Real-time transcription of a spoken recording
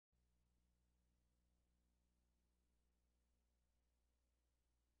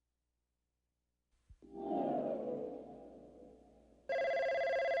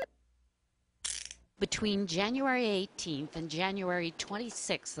Between January 18th and January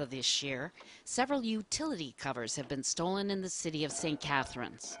 26th of this year, several utility covers have been stolen in the city of St.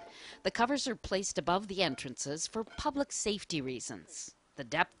 Catharines. The covers are placed above the entrances for public safety reasons. The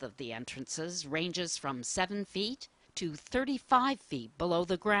depth of the entrances ranges from 7 feet to 35 feet below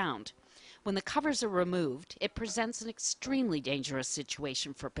the ground. When the covers are removed, it presents an extremely dangerous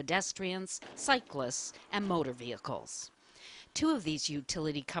situation for pedestrians, cyclists, and motor vehicles. 2 of these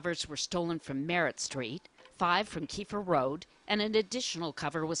utility covers were stolen from Merritt Street, 5 from Kiefer Road, and an additional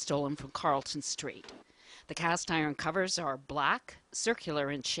cover was stolen from Carlton Street. The cast iron covers are black,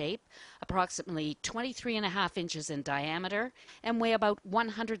 circular in shape, approximately 23.5 inches in diameter, and weigh about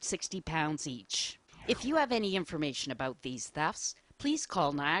 160 pounds each. If you have any information about these thefts, please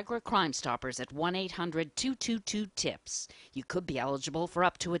call Niagara Crime Stoppers at 1-800-222-TIPS. You could be eligible for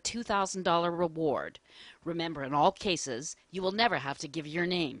up to a $2,000 reward. Remember, in all cases, you will never have to give your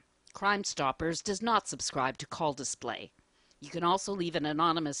name. Crime Stoppers does not subscribe to call display. You can also leave an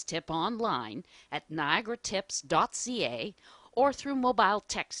anonymous tip online at niagaratips.ca or through mobile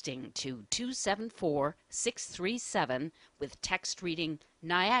texting to 274-637 with text reading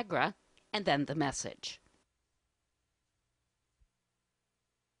Niagara and then the message.